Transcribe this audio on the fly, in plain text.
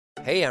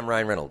Hey, I'm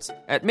Ryan Reynolds.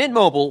 At Mint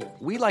Mobile,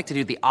 we like to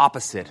do the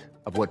opposite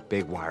of what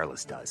Big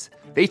Wireless does.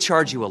 They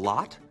charge you a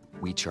lot,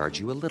 we charge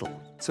you a little.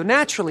 So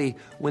naturally,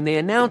 when they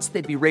announced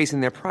they'd be raising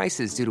their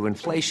prices due to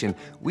inflation,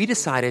 we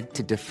decided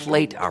to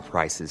deflate our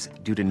prices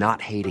due to not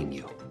hating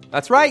you.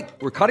 That's right.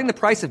 We're cutting the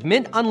price of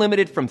Mint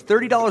Unlimited from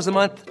 $30 a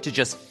month to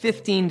just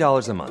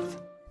 $15 a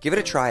month. Give it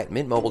a try at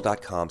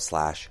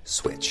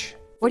mintmobile.com/switch.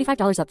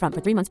 $45 up front for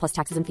 3 months plus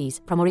taxes and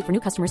fees. Promo rate for new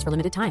customers for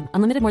limited time.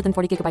 Unlimited more than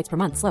 40 gigabytes per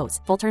month. Slows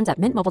full terms at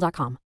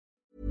mintmobile.com.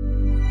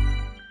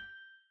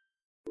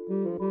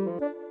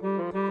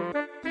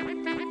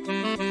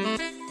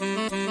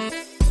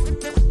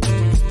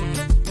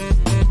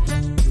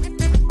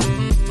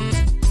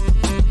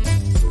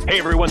 Hey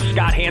everyone,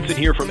 Scott Hansen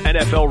here from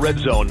NFL Red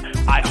Zone.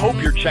 I hope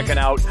you're checking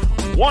out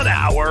 1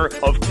 hour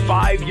of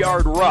 5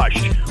 Yard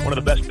Rush, one of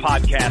the best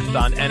podcasts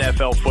on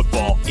NFL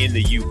football in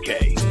the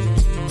UK.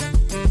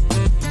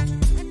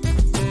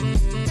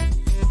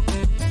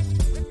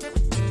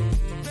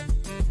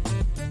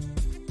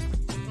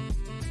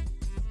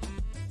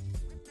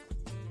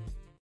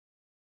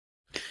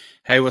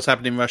 Hey, what's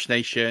happening, Rush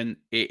Nation?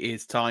 It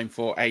is time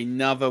for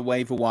another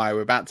waiver wire.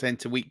 We're about to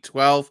enter week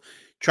 12.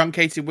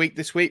 Truncated week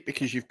this week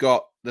because you've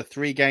got the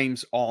 3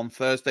 games on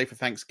Thursday for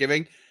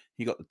Thanksgiving.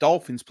 You've got the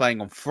Dolphins playing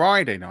on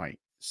Friday night.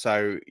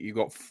 So you've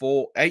got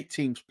 8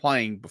 teams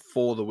playing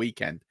before the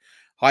weekend.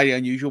 Highly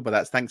unusual, but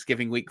that's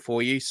Thanksgiving week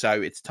for you.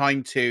 So it's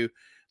time to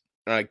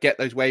get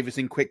those waivers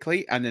in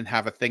quickly and then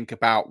have a think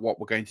about what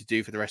we're going to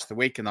do for the rest of the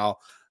week. And I'll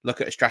look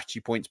at a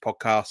Strategy Points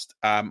podcast.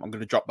 I'm going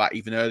to drop that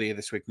even earlier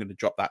this week. I'm going to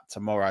drop that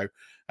tomorrow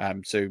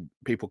so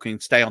people can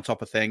stay on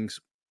top of things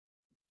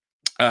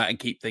and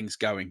keep things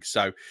going.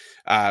 So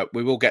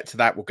we will get to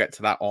that. We'll get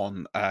to that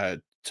on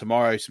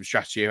tomorrow. Some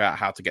strategy about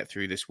how to get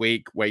through this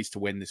week, ways to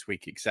win this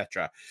week,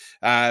 etc.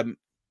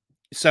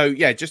 So,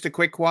 yeah, just a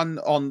quick one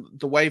on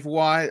the waiver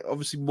wire.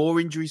 Obviously, more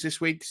injuries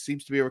this week.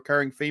 Seems to be a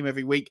recurring theme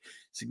every week.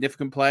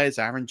 Significant players.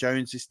 Aaron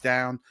Jones is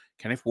down.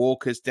 Kenneth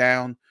Walker's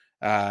down.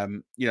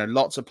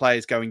 Lots of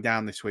players going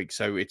down this week.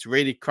 So it's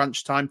really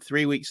crunch time.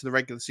 3 weeks of the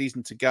regular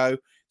season to go.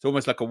 It's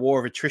almost like a war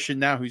of attrition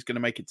now. Who's going to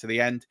make it to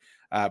the end?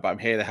 But I'm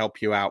here to help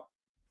you out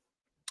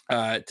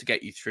to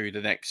get you through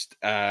the next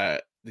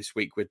this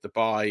week with the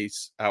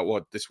buys.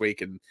 This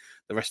week and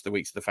the rest of the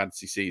weeks of the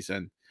fantasy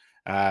season.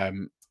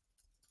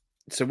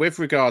 So with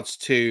regards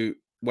to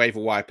waiver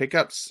wire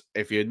pickups,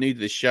 if you're new to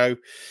the show,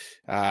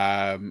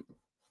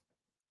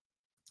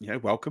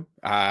 welcome.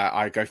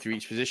 I go through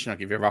each position. I'll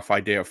give you a rough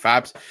idea of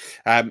fabs.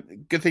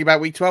 Good thing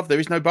about week 12, there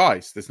is no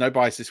buys. There's no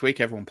buys this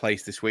week. Everyone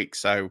plays this week.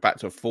 So back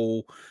to a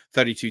full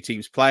 32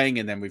 teams playing.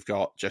 And then we've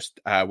got just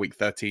week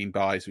 13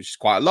 buys, which is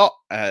quite a lot.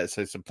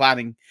 So some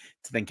planning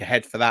to think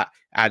ahead for that.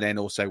 And then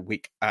also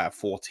week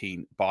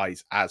 14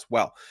 buys as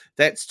well.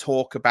 Let's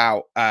talk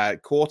about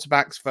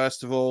quarterbacks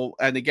first of all.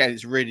 And again,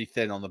 it's really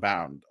thin on the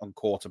bound on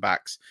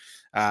quarterbacks.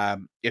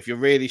 If you're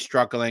really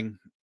struggling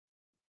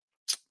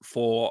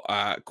for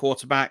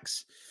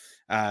quarterbacks,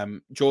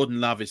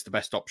 Jordan Love is the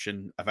best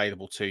option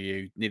available to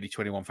you. Nearly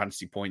 21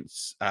 fantasy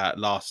points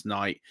last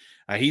night.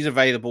 He's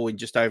available in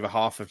just over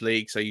half of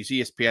leagues. So use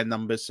ESPN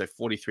numbers, so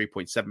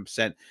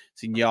 43.7%.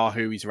 It's in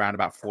Yahoo. He's around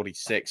about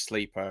 46.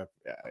 Sleeper,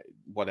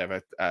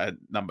 whatever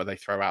number they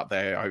throw out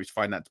there. I always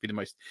find that to be the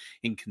most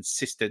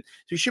inconsistent.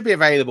 So he should be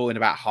available in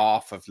about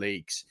half of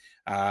leagues.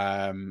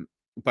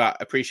 But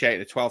appreciate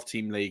the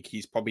 12-team league,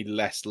 he's probably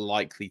less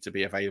likely to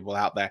be available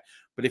out there.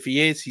 But if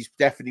he is, he's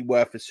definitely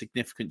worth a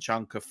significant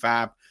chunk of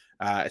fab,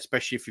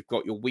 especially if you've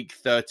got your week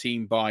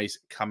 13 buys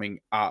coming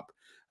up,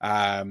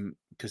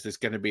 because there's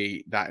going to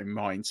be that in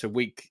mind. So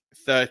week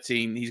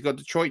 13, he's got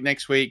Detroit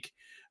next week,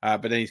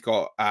 but then he's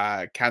got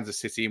Kansas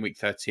City in week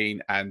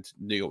 13 and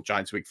New York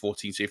Giants week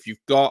 14. So if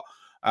you've got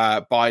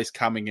buys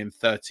coming in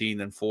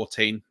 13 and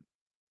 14,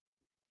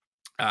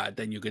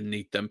 then you're going to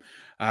need them.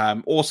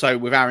 Also,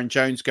 with Aaron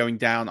Jones going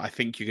down, I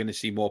think you're going to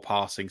see more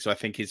passing. So I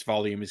think his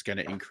volume is going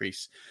to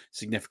increase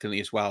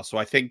significantly as well. So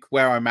I think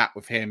where I'm at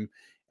with him,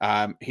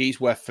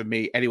 he's worth for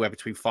me anywhere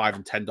between $5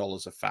 and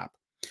 $10 of fab.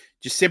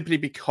 Just simply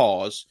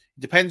because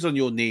it depends on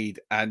your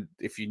need. And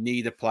if you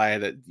need a player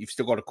that you've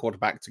still got a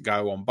quarterback to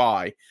go on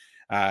by,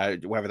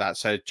 whether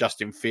that's a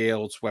Justin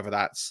Fields, whether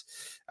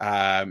that's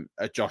a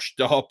Josh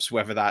Dobbs,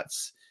 whether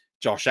that's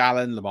Josh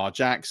Allen, Lamar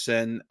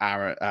Jackson,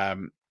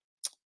 Kyler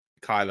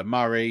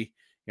Murray,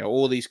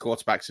 all these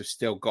quarterbacks have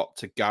still got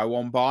to go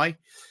on by,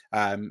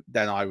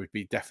 then I would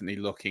be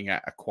definitely looking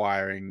at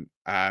acquiring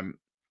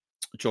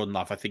Jordan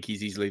Love. I think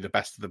he's easily the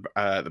best of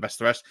the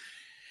rest.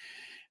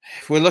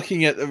 If we're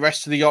looking at the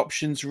rest of the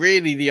options,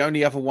 really the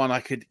only other one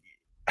I could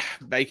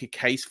make a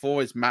case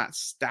for is Matt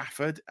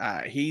Stafford.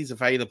 He's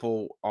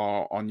available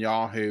on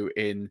Yahoo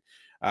in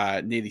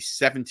nearly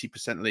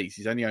 70% of leagues.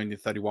 He's only owned in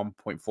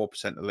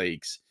 31.4% of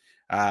leagues.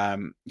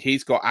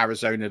 He's got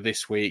Arizona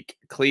this week,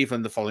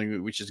 Cleveland the following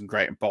week, which isn't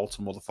great, and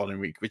Baltimore the following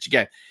week, which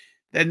again,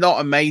 they're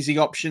not amazing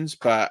options,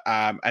 but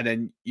and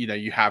then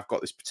you have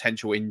got this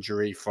potential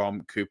injury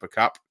from Cooper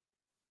Kupp,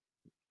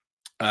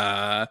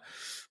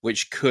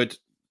 which could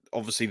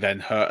obviously then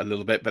hurt a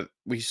little bit. But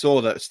we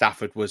saw that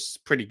Stafford was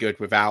pretty good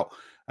without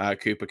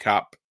Cooper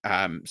Cup.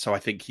 So I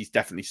think he's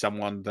definitely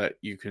someone that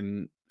you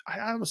can, I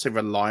don't want to say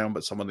rely on,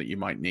 but someone that you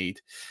might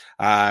need.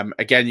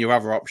 Again, your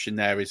other option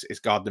there is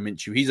Gardner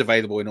Minshew. He's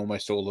available in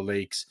almost all the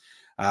leagues.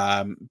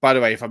 By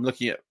the way, if I'm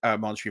looking at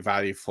monetary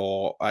value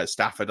for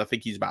Stafford, I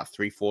think he's about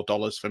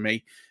 $3-4 for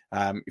me.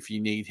 If you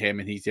need him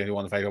and he's the only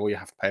one available, you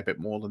have to pay a bit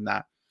more than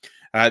that.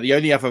 The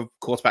only other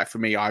quarterback for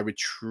me I would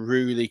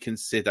truly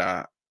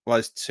consider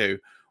was two.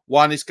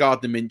 One is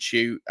Gardner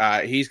Minshew.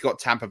 He's got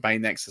Tampa Bay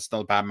next. That's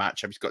not a bad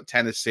matchup. He's got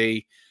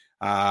Tennessee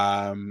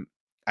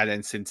and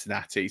then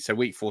Cincinnati. So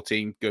week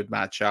 14, good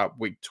matchup.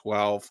 Week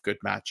 12, good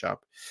matchup.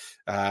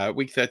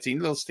 Week 13,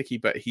 a little sticky,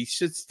 but he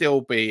should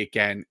still be,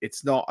 again,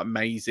 it's not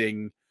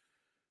amazing.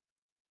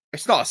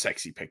 It's not a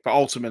sexy pick, but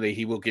ultimately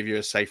he will give you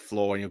a safe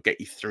floor and he'll get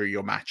you through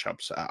your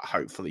matchups.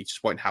 Hopefully,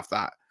 just won't have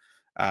that.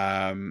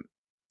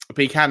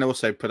 But he can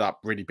also put up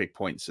really big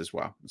points as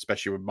well,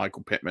 especially with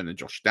Michael Pittman and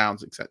Josh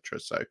Downs, etc.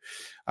 So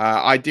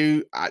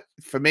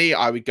for me,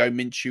 I would go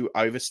Minshew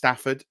over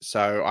Stafford.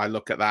 So I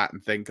look at that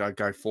and think I'd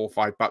go $4 or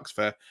 $5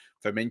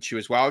 for Minshew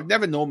as well. I would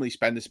never normally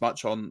spend this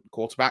much on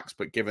quarterbacks,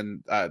 but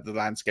given the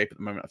landscape at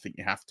the moment, I think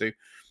you have to.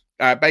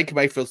 Baker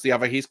Mayfield's the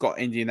other. He's got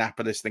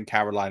Indianapolis, then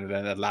Carolina,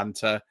 then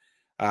Atlanta.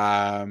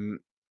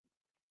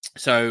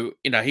 So,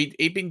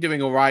 he'd been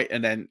doing all right.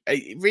 And then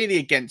really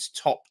against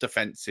top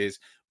defenses,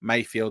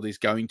 Mayfield is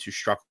going to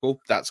struggle.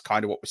 That's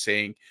kind of what we're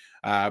seeing.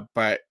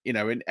 But,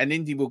 and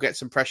Indy will get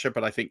some pressure,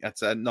 but I think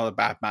that's not a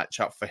bad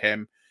matchup for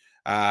him.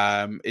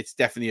 It's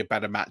definitely a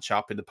better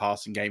matchup in the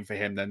passing game for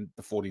him than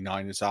the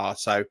 49ers are.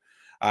 So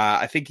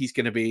I think he's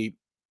going to be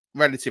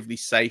relatively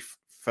safe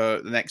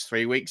for the next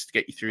 3 weeks to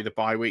get you through the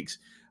bye weeks.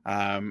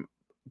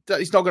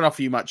 He's not going to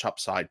offer you much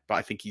upside, but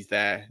I think he's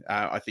there.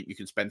 I think you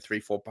can spend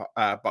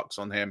 $3-4 bucks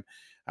on him,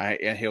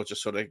 and he'll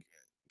just sort of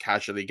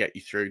casually get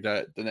you through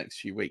the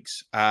next few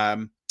weeks.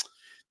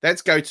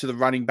 Let's go to the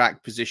running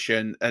back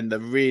position, and the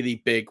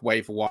really big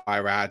waiver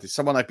wire ad is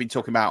someone I've been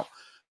talking about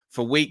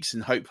for weeks,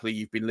 and hopefully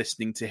you've been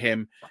listening to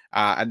him,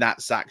 and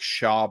that's Zach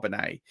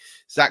Charbonnet.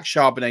 Zach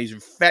Charbonnet is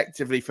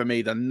effectively, for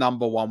me, the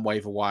number one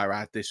waiver wire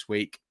ad this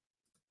week.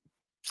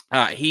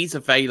 He's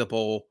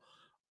available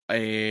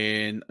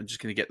in, I'm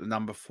just going to get the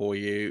number for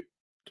you.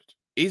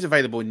 He's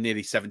available in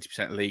nearly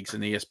 70% of leagues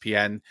in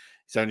ESPN.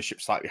 His ownership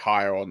slightly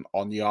higher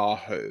on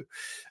Yahoo.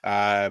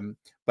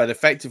 But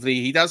effectively,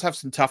 he does have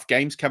some tough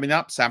games coming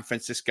up. San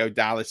Francisco,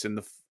 Dallas,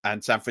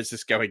 and San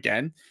Francisco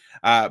again.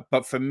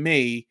 But for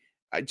me,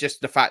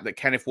 just the fact that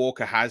Kenneth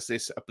Walker has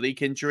this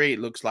oblique injury, it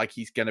looks like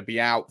he's going to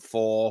be out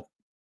for,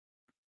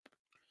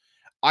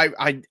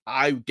 I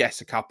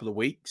guess, a couple of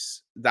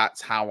weeks.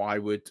 That's how I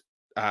would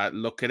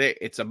look at it.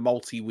 It's a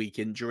multi-week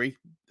injury,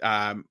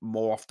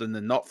 more often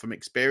than not, from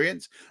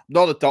experience. I'm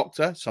not a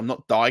doctor, so I'm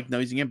not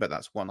diagnosing him, but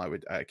that's one I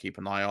would keep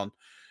an eye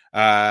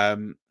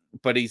on.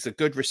 But he's a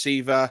good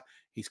receiver.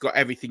 He's got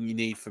everything you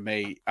need for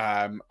me.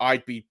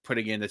 I'd be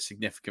putting in a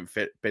significant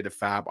bit of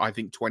fab. I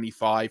think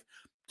 $25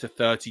 to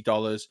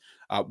 $30.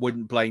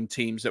 Wouldn't blame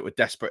teams that were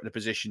desperate in a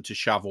position to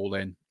shovel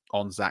in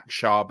on Zach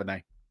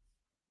Charbonnet.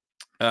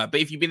 But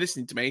if you've been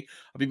listening to me,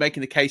 I've been making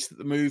the case that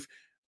the move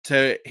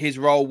to his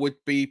role would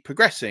be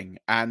progressing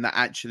and that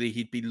actually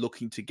he'd be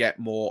looking to get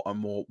more and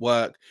more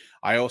work.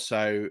 I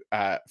also,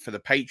 for the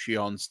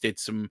Patreons, did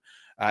some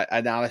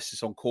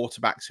analysis on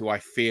quarterbacks who I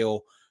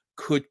feel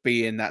could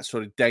be in that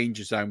sort of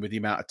danger zone with the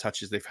amount of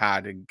touches they've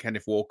had. And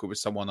Kenneth Walker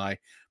was someone I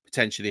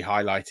potentially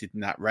highlighted in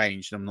that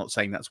range. And I'm not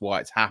saying that's why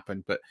it's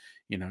happened, but,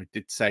 I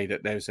did say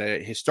that there's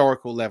a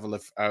historical level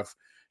of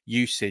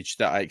usage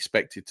that I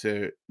expected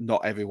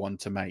not everyone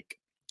to make.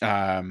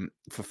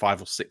 For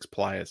 5 or 6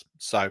 players.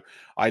 So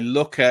I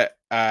look at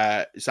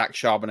Zach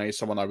Charbonnet as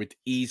someone I would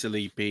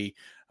easily be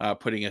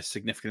putting a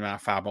significant amount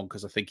of fab on,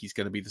 because I think he's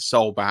going to be the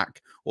sole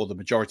back or the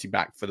majority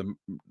back for the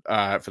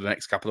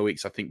next couple of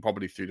weeks. I think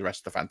probably through the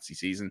rest of the fantasy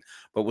season,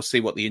 but we'll see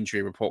what the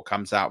injury report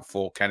comes out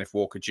for Kenneth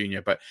Walker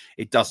Jr. But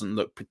it doesn't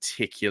look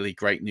particularly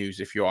great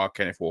news if you are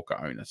Kenneth Walker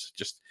owners.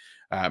 Just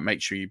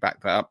make sure you back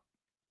that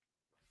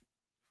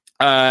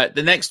up.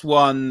 The next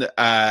one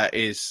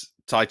is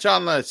Ty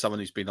Chandler, someone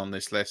who's been on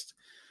this list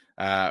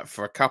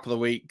for a couple of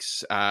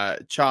weeks.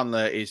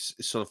 Chandler is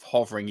sort of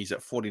hovering. He's at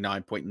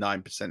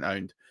 49.9%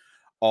 owned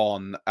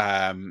on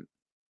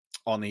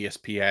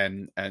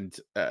ESPN, and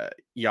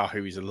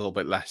Yahoo is a little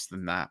bit less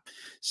than that.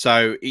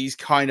 So he's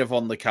kind of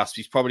on the cusp.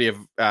 He's probably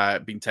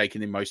been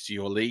taken in most of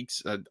your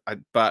leagues.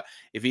 But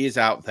if he is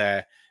out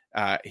there,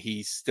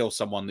 he's still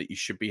someone that you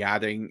should be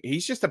adding.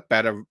 He's just a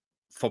better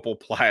football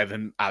player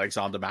than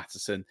Alexander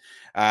Mattison.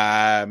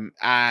 And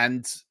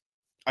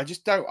I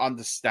just don't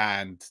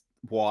understand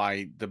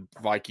why the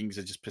Vikings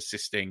are just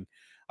persisting.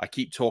 I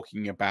keep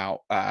talking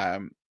about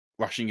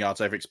rushing yards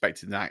over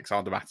expected, and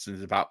Alexander Mattison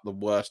is about the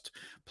worst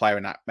player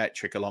in that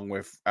metric, along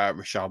with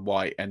Rachaad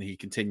White, and he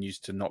continues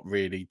to not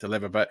really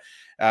deliver. But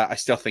I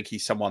still think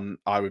he's someone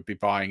I would be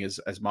buying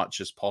as much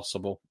as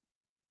possible.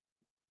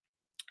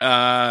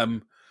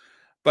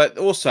 But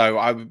also,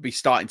 I would be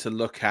starting to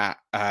look at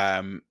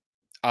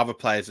other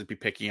players I'd be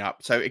picking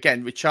up. So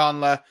again, with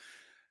Chandler,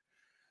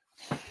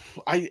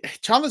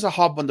 Chandler's a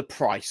hard one to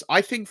price.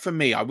 I think for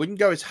me, I wouldn't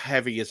go as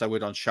heavy as I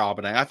would on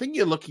Charbonnet. I think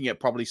you're looking at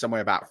probably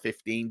somewhere about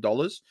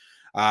 $15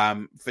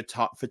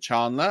 for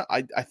Chandler.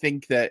 I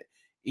think that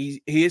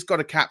he has got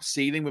a cap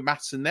ceiling with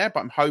Matheson there,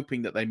 but I'm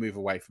hoping that they move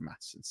away from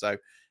Matheson. So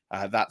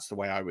that's the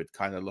way I would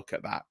kind of look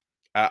at that.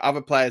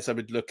 Other players I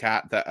would look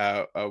at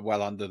that are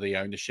well under the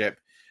ownership.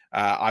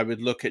 I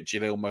would look at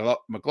Jaleel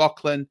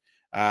McLaughlin.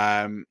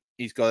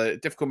 He's got a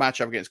difficult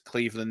matchup against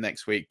Cleveland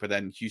next week, but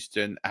then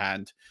Houston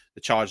and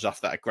the Chargers off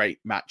that are great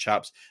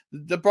matchups.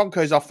 The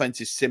Broncos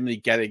offense is similarly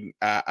getting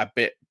a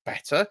bit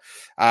better.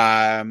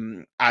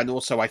 And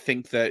also I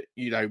think that,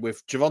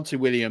 with Javonte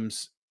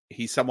Williams,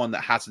 he's someone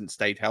that hasn't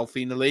stayed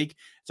healthy in the league.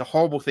 It's a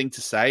horrible thing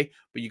to say,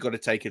 but you've got to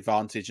take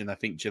advantage. And I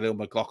think Jaleel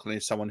McLaughlin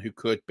is someone who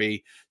could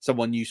be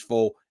someone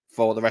useful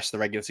for the rest of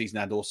the regular season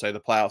and also the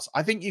playoffs.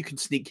 I think you can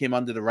sneak him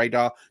under the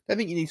radar. Don't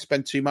think you need to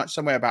spend too much.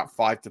 Somewhere about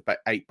 $5 to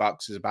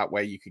 $8 is about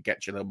where you could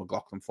get Jaleel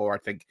McLaughlin for, I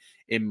think,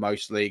 in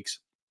most leagues.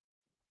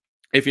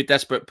 If you're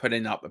desperate, put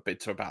in up a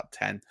bit to about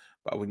 10,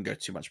 but I wouldn't go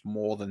too much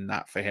more than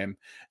that for him.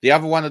 The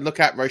other one I'd look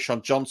at,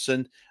 Roschon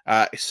Johnson,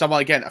 is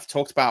someone, again, I've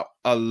talked about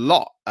a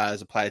lot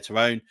as a player to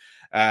own.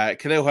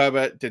 Khalil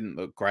Herbert didn't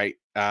look great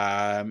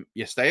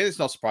yesterday. It's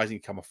not surprising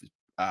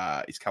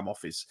he's come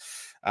off his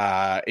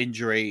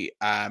injury.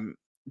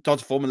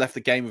 Donta Foreman left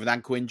the game with an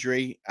ankle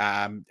injury,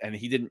 and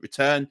he didn't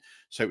return.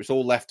 So it was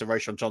all left to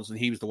Roschon Johnson.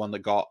 He was the one that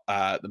got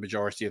the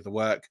majority of the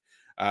work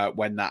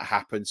when that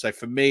happened. So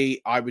for me,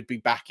 I would be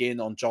back in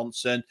on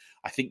Johnson.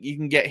 I think you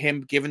can get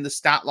him, given the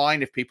stat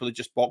line, if people are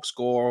just box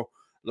score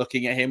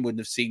looking at him,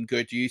 wouldn't have seen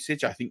good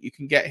usage. I think you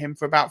can get him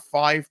for about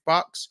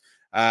 $5.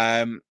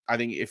 I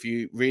think if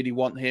you really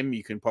want him,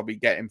 you can probably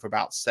get him for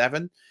about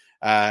 $7.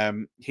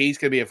 He's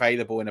going to be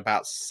available in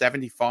about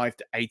 75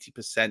 to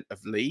 80%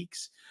 of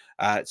leagues.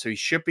 So he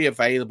should be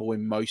available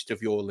in most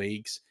of your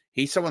leagues.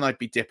 He's someone I'd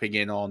be dipping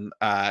in on.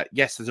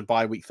 Yes, there's a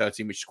bye week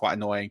 13, which is quite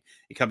annoying.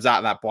 He comes out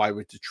of that bye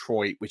with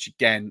Detroit, which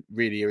again,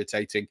 really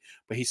irritating.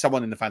 But he's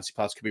someone in the Fantasy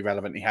Plus could be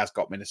relevant. He has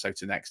got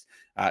Minnesota next.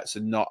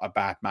 So not a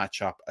bad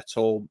matchup at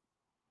all.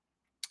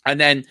 And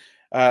then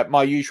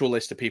my usual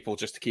list of people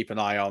just to keep an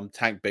eye on: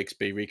 Tank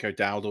Bigsby, Rico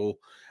Dowdle,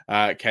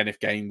 Kenneth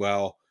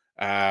Gainwell,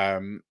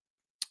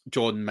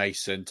 Jordan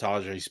Mason,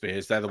 Tajay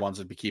Spears. They're the ones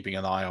I'd be keeping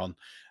an eye on,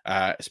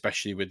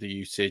 especially with the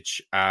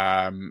usage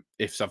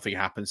if something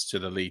happens to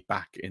the lead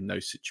back in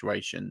those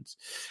situations.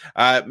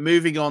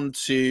 Moving on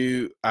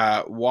to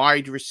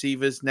wide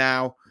receivers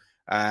now.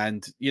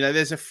 And,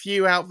 there's a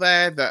few out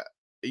there that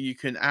you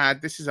can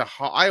add.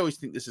 I always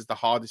think this is the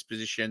hardest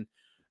position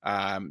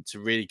to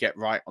really get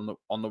right on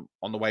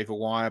the waiver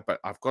wire, but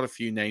I've got a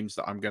few names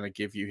that I'm going to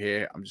give you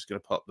here. I'm just going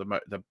to put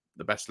the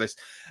best list.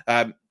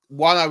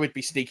 One I would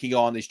be sneaking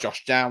on is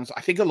Josh Downs. I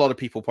think a lot of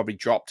people probably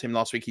dropped him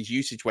last week. His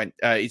usage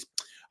his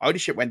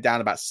ownership went down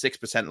about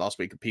 6% last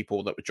week of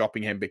people that were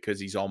dropping him because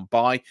he's on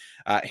bye.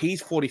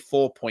 He's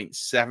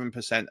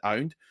 44.7%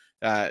 owned.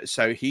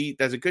 So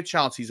there's a good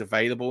chance he's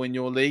available in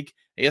your league.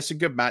 He has some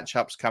good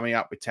matchups coming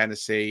up with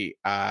Tennessee,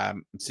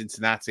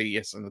 Cincinnati.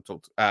 Yes, and I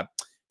talked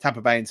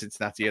Tampa Bay and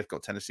Cincinnati. Has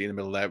got Tennessee in the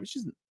middle there, which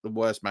isn't the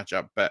worst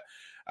matchup. But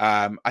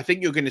I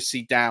think you're going to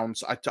see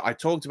Downs. I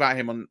talked about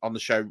him on the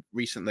show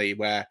recently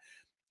where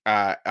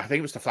I think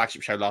it was the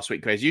flagship show last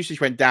week, where his usage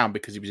went down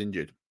because he was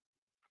injured.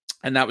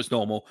 And that was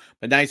normal.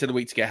 But now he's had a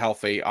week to get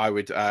healthy.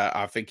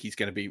 I think he's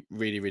going to be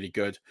really, really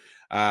good.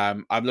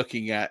 I'm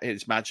looking at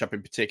his matchup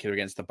in particular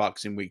against the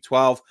Bucs in week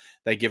 12.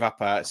 They give up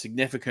a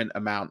significant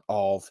amount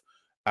of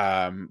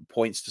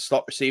points to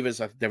slot receivers.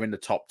 I think they're in the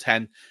top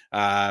 10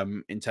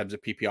 in terms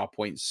of PPR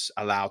points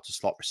allowed to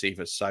slot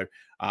receivers. So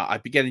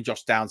I'd be getting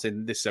Josh Downs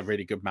in. This is a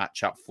really good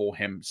matchup for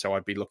him. So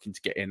I'd be looking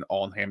to get in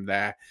on him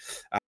there.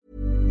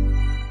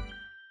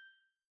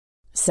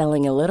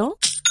 Selling a little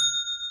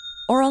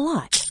or a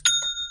lot?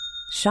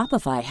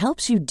 Shopify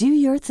helps you do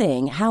your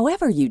thing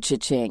however you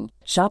cha-ching.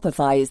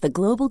 Shopify is the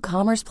global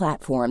commerce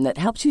platform that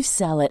helps you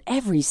sell at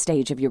every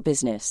stage of your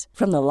business.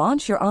 From the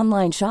launch your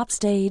online shop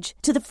stage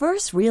to the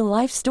first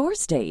real-life store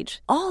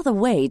stage, all the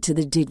way to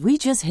the did we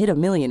just hit a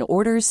million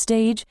orders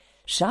stage.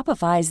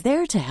 Shopify is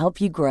there to help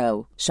you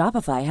grow.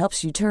 Shopify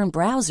helps you turn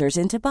browsers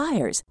into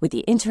buyers with the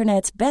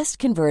internet's best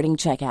converting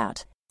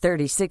checkout.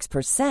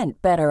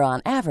 36% better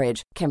on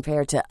average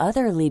compared to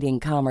other leading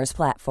commerce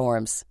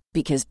platforms.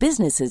 Because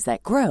businesses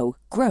that grow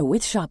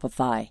with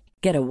Shopify.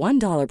 Get a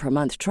 $1 per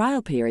month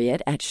trial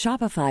period at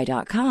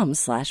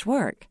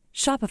shopify.com/work.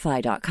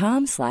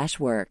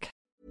 Shopify.com/work.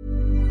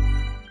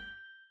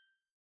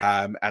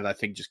 And I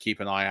think just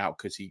keep an eye out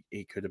because he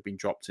could have been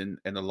dropped in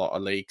a lot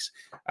of leagues.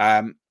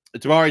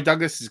 Damari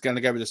Douglas is going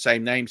to go with the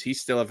same names.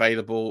 He's still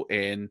available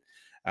in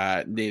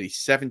nearly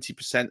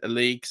 70% of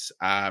leagues.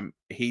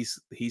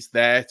 He's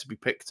there to be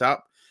picked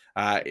up.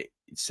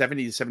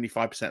 70 to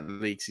 75% of the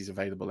leagues he's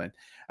available in.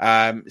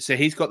 So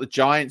he's got the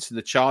Giants and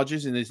the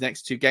Chargers in his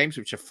next two games,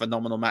 which are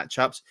phenomenal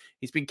matchups.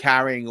 He's been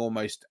carrying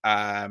almost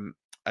a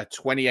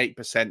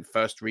 28%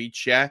 first read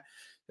share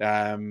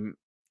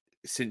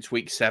since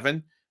week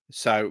 7.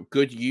 So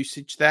good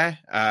usage there.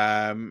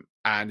 And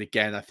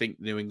again, I think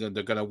New England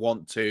are going to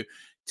want to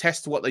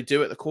test what they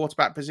do at the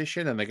quarterback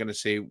position, and they're going to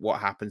see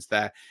what happens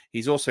there.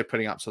 He's also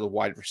putting up sort of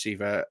wide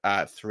receiver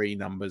 3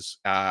 numbers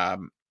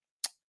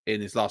in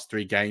his last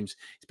 3 games.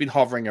 He's been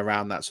hovering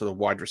around that sort of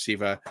wide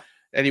receiver,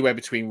 anywhere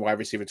between wide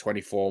receiver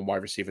 24 and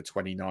wide receiver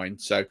 29.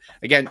 So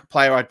again,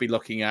 player I'd be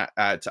looking at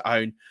to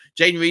own.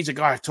 Jaden Reed's a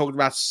guy I've talked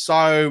about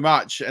so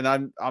much, and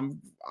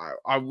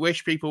I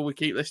wish people would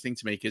keep listening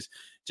to me, because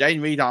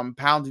Jaden Reed, I'm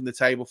pounding the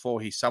table for.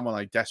 He's someone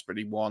I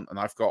desperately want, and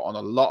I've got on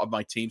a lot of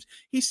my teams.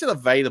 He's still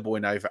available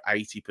in over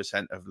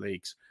 80% of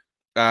leagues.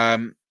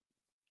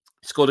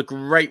 Scored a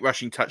great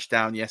rushing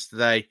touchdown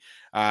yesterday.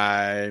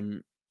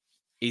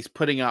 He's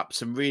putting up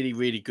some really,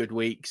 really good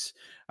weeks.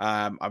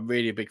 I'm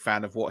really a big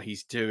fan of what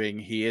he's doing.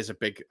 He is a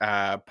big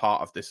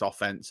part of this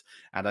offense.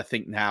 And I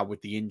think now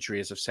with the injury,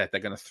 as I've said,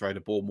 they're going to throw the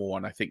ball more.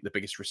 And I think the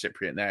biggest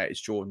recipient there is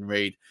Jordan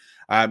Reed.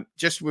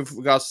 Just with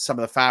regards to some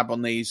of the fab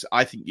on these,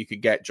 I think you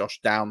could get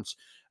Josh Downs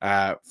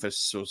for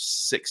sort of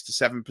 6 to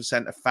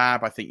 7% of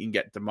fab. I think you can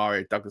get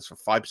Demario Douglas for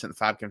 5% of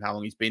fab, given how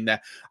long he's been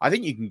there. I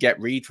think you can get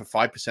Reed for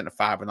 5% of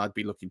fab, and I'd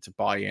be looking to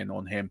buy in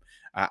on him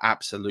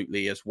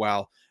absolutely as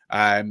well.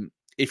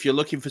 If you're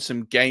looking for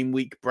some game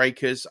week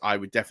breakers, I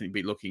would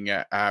definitely be looking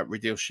at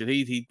Radil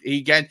Shaheed. He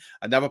again,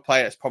 another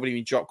player that's probably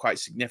been dropped quite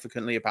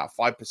significantly. About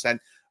 5%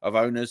 of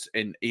owners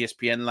in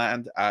ESPN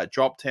land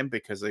dropped him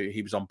because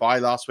he was on bye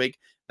last week.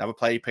 Another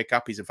player you pick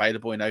up. He's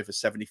available in over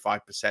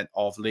 75%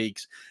 of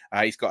leagues.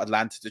 He's got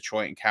Atlanta,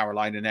 Detroit, and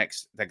Carolina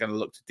next. They're going to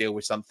look to deal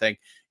with something.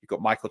 You've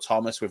got Michael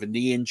Thomas with a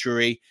knee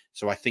injury.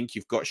 So I think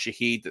you've got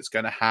Shaheed that's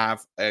going to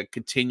have a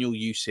continual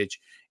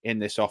usage in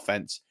this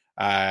offense.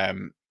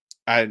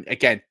 And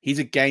again, he's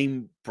a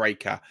game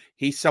breaker.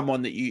 He's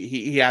someone that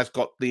he has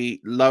got the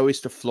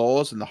lowest of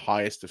floors and the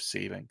highest of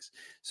ceilings.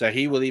 So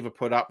he will either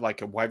put up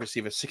like a wide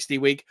receiver 60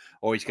 week,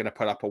 or he's going to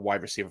put up a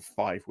wide receiver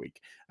 5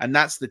 week. And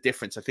that's the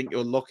difference. I think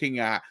you're looking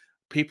at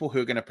people who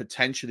are going to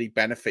potentially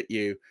benefit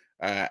you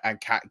and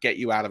get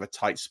you out of a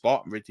tight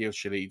spot. And Radil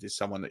Shaheed is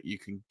someone that you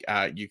can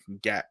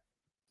get.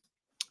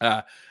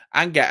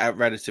 And get at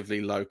relatively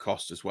low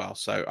cost as well.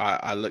 So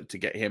I look to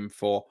get him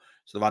for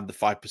sort of under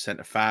 5%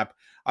 of fab.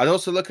 I'd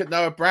also look at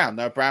Noah Brown.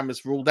 Noah Brown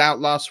was ruled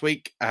out last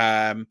week.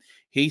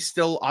 He's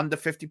still under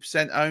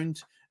 50%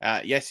 owned.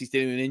 Yes, he's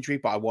dealing with an injury,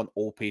 but I want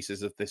all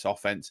pieces of this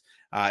offense.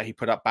 He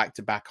put up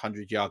back-to-back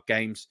 100-yard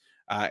games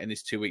in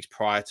his 2 weeks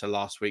prior to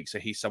last week. So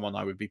he's someone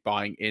I would be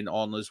buying in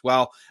on as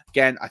well.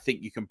 Again, I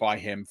think you can buy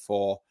him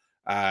for...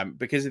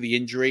 because of the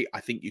injury,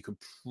 I think you could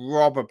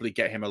probably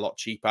get him a lot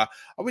cheaper.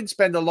 I wouldn't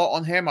spend a lot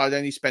on him. I'd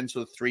only spend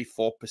sort of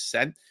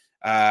 3-4%.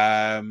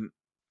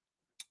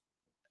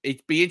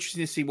 It'd be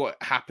interesting to see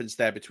what happens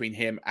there between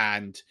him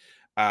and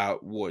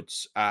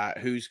Woods.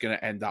 Who's going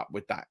to end up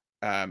with that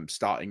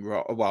starting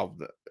role? Well,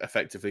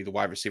 effectively the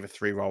wide receiver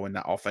 3 role in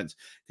that offense,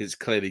 because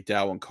it's clearly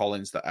Dell and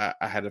Collins that are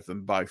ahead of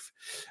them both.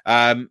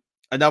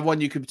 Another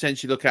one you could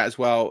potentially look at as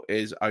well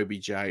is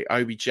OBJ.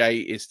 OBJ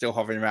is still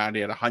hovering around.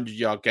 He had a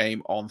 100-yard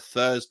game on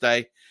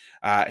Thursday.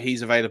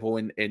 He's available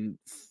in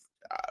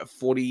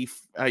 40.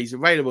 He's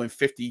available in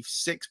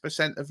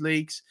 56% of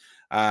leagues.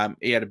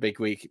 He had a big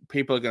week.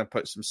 People are going to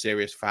put some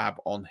serious fab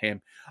on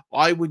him.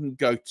 I wouldn't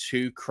go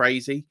too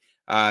crazy,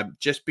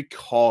 just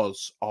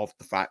because of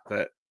the fact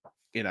that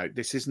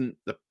this isn't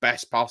the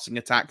best passing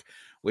attack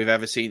we've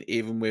ever seen,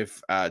 even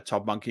with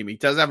Todd Monken. He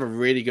does have a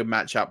really good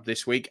matchup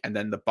this week and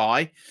then the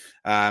bye.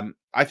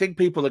 I think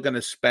people are going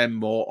to spend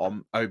more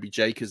on OBJ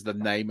because of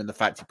the name and the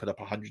fact he put up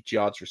 100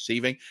 yards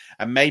receiving.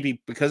 And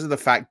maybe because of the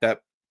fact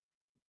that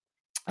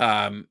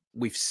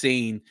we've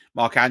seen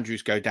Mark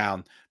Andrews go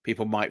down,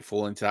 people might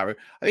fall into that route.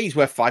 I think he's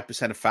worth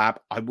 5% of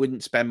fab. I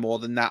wouldn't spend more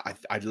than that.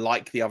 I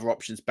like the other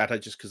options better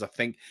just because I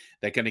think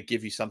they're going to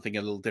give you something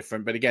a little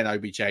different. But again,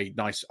 OBJ,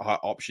 nice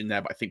option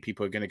there, but I think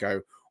people are going to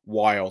go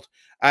wild.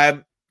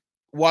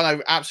 One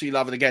I absolutely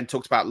love, and again,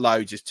 talked about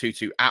loads, is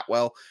Tutu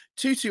Atwell.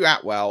 Tutu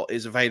Atwell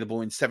is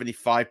available in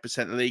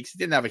 75% of leagues. He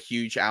didn't have a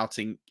huge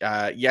outing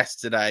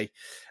yesterday.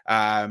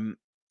 But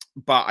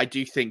I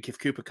do think if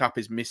Cooper Kupp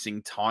is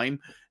missing time,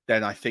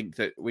 then I think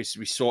that we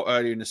saw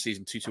earlier in the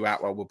season, Tutu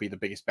Atwell will be the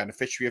biggest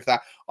beneficiary of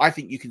that. I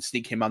think you can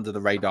sneak him under the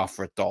radar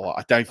for $1.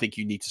 I don't think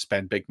you need to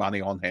spend big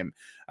money on him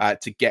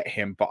to get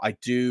him. But I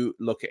do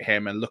look at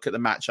him and look at the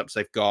matchups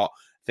they've got.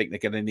 I think they're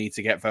going to need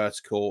to get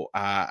vertical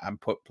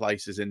and put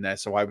places in there.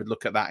 So I would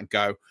look at that and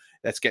go,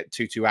 let's get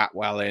Tutu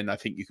Atwell in. I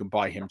think you can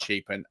buy him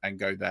cheap and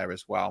go there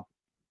as well.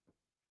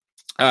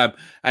 And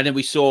then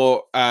we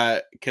saw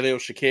Khalil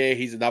Shakir.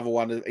 He's another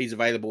one. He's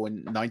available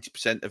in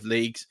 90% of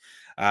leagues.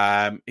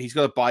 He's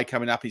got a bye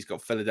coming up. He's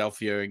got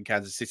Philadelphia and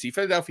Kansas City.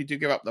 Philadelphia do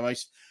give up the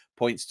most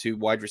points to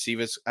wide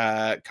receivers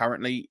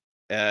currently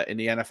in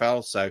the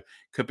NFL. So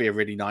could be a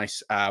really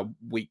nice 1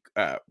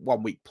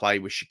 week play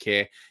with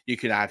Shakir. You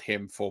can add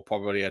him for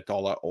probably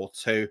 $1 or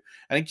 $2.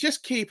 And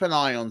just keep an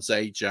eye on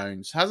Zay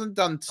Jones. Hasn't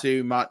done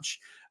too much.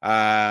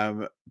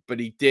 But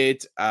he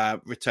did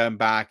return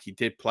back. He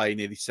did play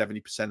nearly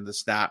 70% of the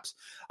snaps.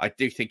 I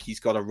do think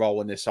he's got a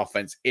role in this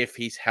offense if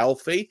he's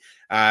healthy.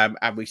 And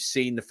we've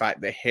seen the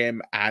fact that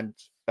him and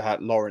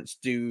Lawrence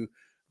do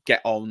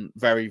get on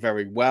very,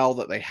 very well,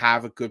 that they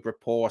have a good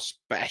rapport,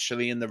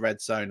 especially in the red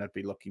zone. I'd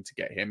be looking to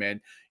get him in.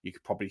 You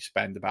could probably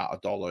spend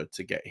about $1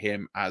 to get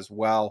him as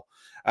well.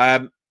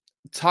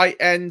 Tight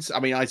ends, I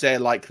mean, Isaiah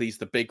Likely's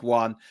the big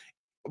one.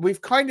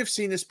 We've kind of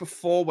seen this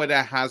before where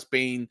there has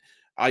been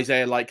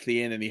Isaiah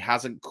Likely in and he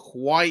hasn't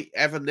quite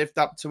ever lived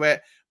up to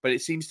it. But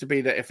it seems to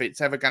be that if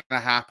it's ever going to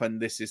happen,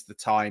 this is the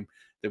time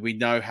that we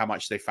know how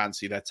much they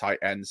fancy their tight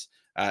ends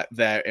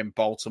there in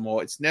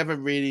Baltimore. It's never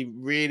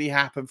really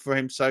happened for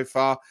him so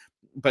far,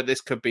 but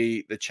this could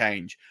be the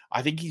change.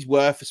 I think he's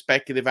worth a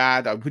speculative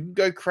ad. I wouldn't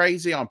go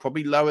crazy. I'm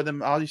probably lower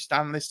than our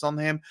analysts on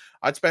him.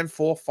 I'd spend $4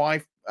 or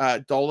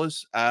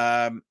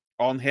 $5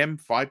 on him,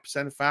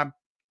 5% of fab.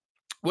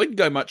 Wouldn't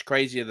go much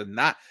crazier than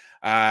that.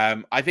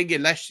 I think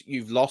unless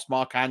you've lost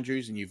Mark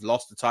Andrews and you've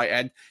lost the tight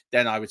end,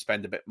 then I would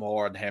spend a bit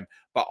more on him.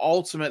 But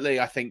ultimately,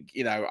 I think,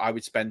 I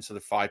would spend sort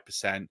of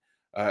 5%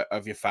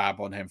 of your fab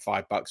on him,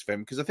 $5 for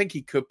him, because I think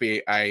he could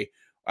be a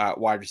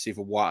wide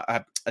receiver one,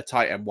 a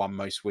tight end one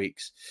most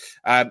weeks.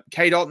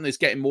 K. Dalton is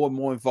getting more and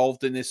more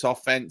involved in this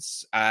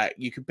offense.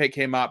 You can pick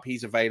him up.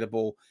 He's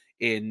available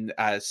in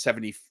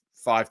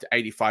 75 to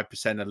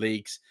 85% of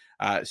leagues.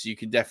 So you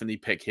can definitely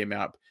pick him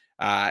up.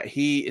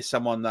 He is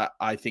someone that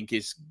I think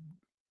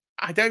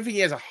I don't think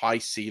he has a high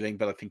ceiling,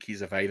 but I think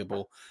he's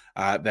available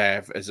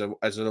there as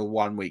a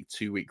 1 week,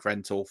 2 week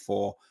rental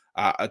for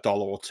 $1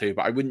 or $2.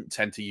 But I wouldn't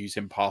tend to use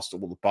him past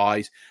all the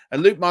buys.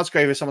 And Luke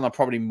Musgrave is someone I'm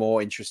probably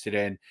more interested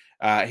in.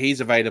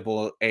 He's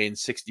available in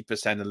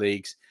 60% of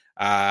leagues.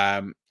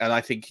 And I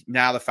think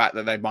now the fact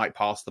that they might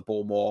pass the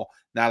ball more,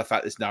 now the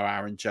fact there's no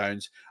Aaron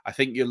Jones, I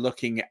think you're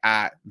looking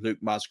at Luke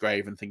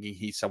Musgrave and thinking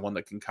he's someone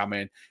that can come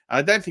in. And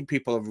I don't think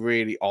people are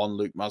really on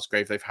Luke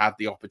Musgrave. They've had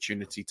the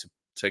opportunity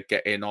to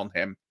get in on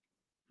him.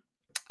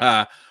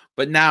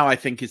 But now I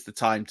think is the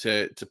time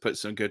to put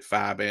some good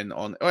fab in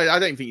on. I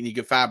don't think you need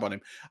good fab on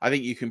him. I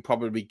think you can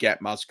probably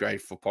get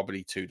Musgrave for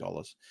probably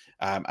 $2.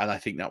 And I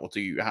think that will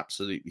do you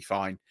absolutely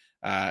fine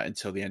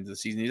until the end of the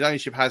season. His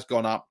ownership has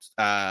gone up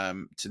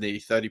to nearly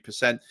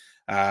 30%.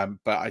 But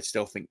I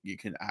still think you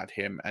can add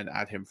him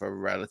for a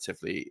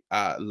relatively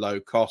low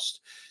cost.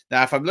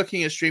 Now, if I'm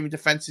looking at streaming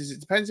defenses, it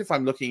depends if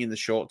I'm looking in the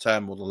short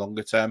term or the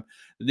longer term.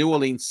 The New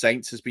Orleans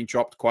Saints has been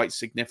dropped quite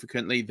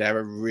significantly. They're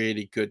a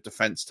really good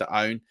defense to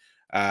own.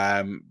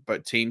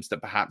 But teams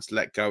that perhaps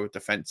let go of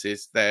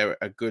defenses, they're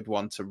a good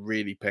one to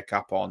really pick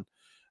up on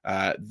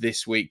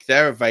this week.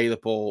 They're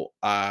available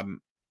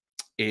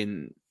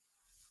in,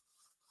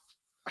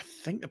 I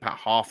think, about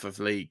half of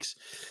leagues.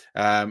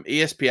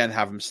 ESPN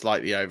have them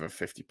slightly over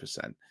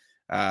 50%.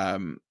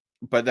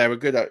 But they're a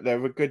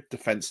good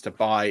defense to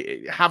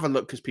buy. Have a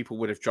look because people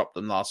would have dropped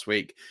them last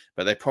week,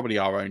 but they probably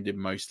are owned in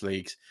most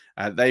leagues.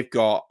 They've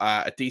got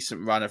a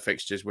decent run of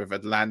fixtures with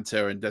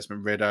Atlanta and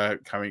Desmond Ridder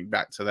coming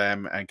back to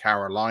them, and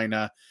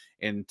Carolina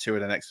in 2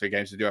 of the next 3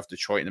 games. They do have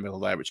Detroit in the middle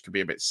there, which could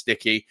be a bit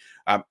sticky.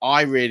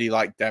 I really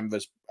like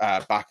Denver's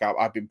backup.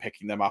 I've been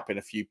picking them up in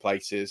a few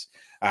places.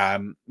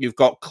 You've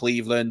got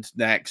Cleveland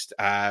next,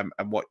 and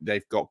what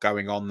they've got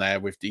going on there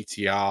with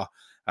DTR.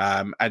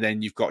 And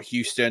then you've got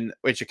Houston,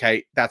 which,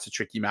 okay, that's a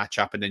tricky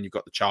matchup. And then you've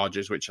got the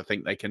Chargers, which I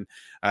think they can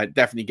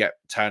definitely get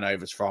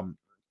turnovers from.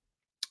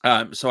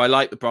 So I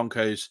like the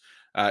Broncos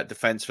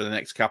defense for the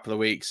next couple of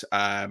weeks.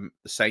 The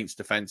Saints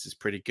defense is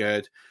pretty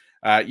good.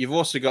 You've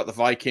also got the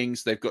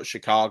Vikings. They've got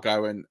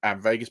Chicago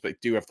and Vegas, but they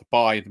do have to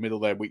buy in the middle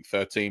there, week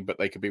 13, but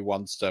they could be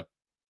ones to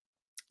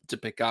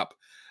pick up.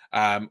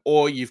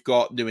 Or you've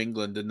got New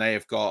England, and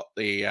they've got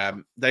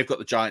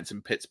the Giants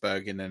and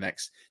Pittsburgh in the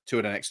next 2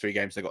 of the next 3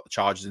 games. They've got the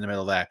Chargers in the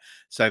middle there,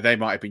 so they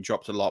might have been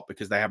dropped a lot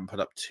because they haven't put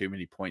up too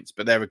many points.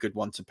 But they're a good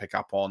one to pick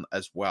up on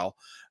as well.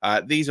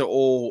 These are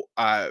all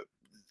 $1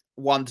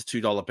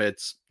 to $2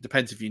 bids.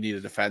 Depends if you need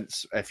a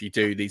defense. If you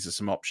do, these are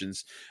some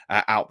options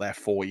out there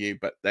for you,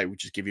 but they will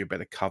just give you a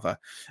bit of cover.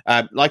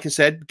 Like I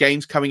said,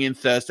 games coming in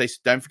Thursday, so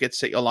don't forget to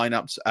set your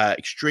lineups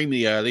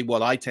extremely early.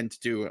 What I tend to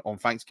do on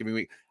Thanksgiving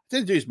week, I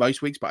tend to do this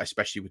most weeks, but I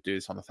especially would do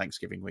this on the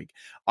Thanksgiving week.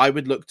 I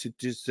would look to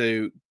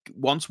do,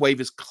 once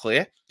waivers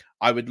clear,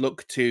 I would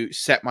look to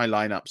set my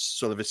lineups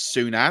sort of as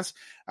soon as,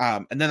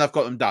 and then I've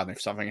got them done. If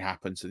something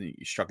happens and you're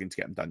struggling to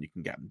get them done, you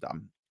can get them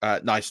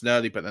done nice and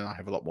early, but then I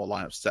have a lot more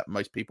lineups set than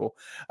most people.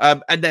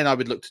 And then I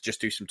would look to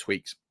just do some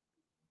tweaks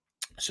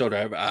sort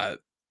of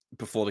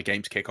before the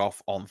games kick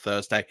off on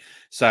Thursday.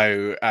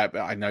 So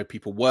I know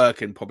people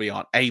work and probably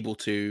aren't able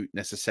to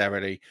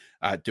necessarily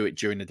do it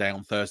during the day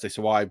on Thursday.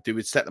 So what I do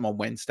is set them on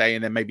Wednesday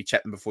and then maybe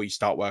check them before you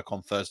start work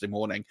on Thursday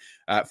morning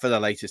for the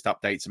latest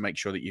updates and make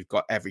sure that you've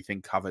got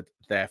everything covered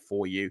there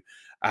for you.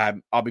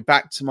 I'll be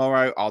back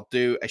tomorrow. I'll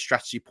do a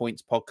strategy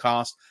points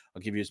podcast.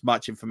 I'll give you as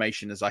much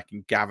information as I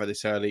can gather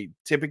this early.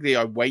 Typically,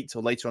 I wait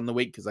till later on the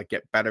week because I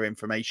get better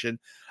information.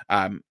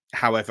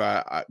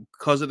 However,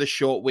 because of the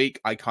short week,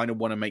 I kind of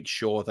want to make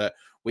sure that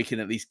we can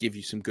at least give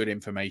you some good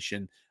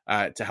information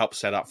to help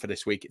set up for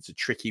this week. It's a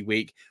tricky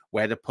week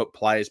where to put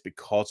players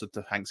because of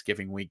the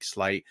Thanksgiving week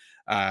slate.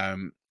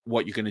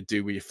 what you're going to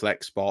do with your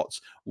flex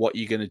spots, what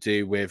you're going to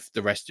do with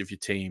the rest of your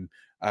team,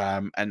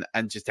 and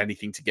just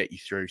anything to get you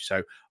through.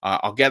 So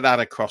I'll get that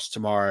across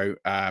tomorrow.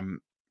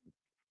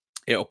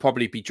 It'll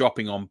probably be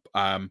dropping on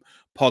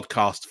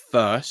podcast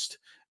first,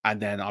 and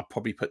then I'll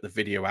probably put the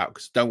video out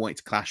because I don't want it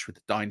to clash with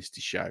the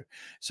Dynasty show.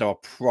 So I'll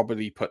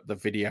probably put the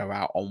video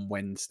out on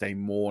Wednesday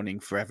morning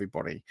for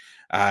everybody,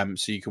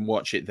 so you can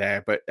watch it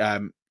there. But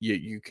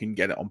you can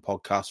get it on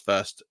podcast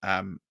first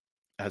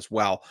as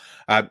well.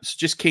 So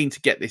just keen to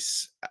get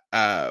this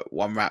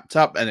one wrapped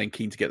up, and then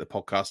keen to get the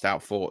podcast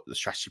out for the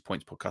Strategy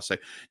Points podcast. So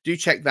do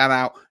check that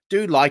out.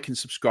 Do like and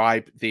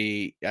subscribe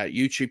the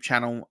YouTube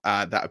channel.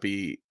 That would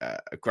be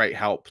a great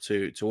help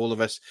to all of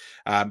us,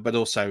 but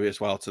also as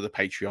well to the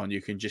Patreon.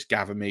 You can just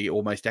gather me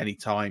almost any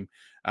time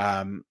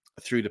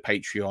through the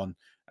Patreon.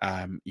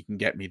 You can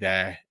get me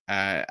there,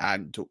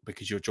 and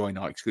because you'll join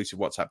our exclusive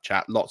WhatsApp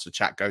chat, lots of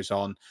chat goes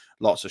on,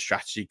 lots of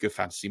strategy, good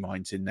fantasy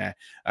minds in there.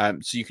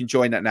 So you can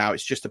join that now.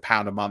 It's just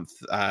 £1 a month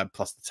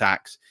plus the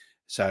tax.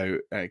 So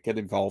get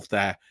involved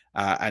there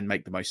and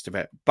make the most of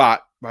it.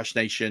 But Rush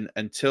Nation,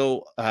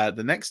 until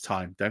the next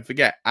time, don't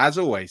forget, as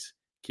always,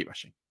 keep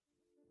rushing.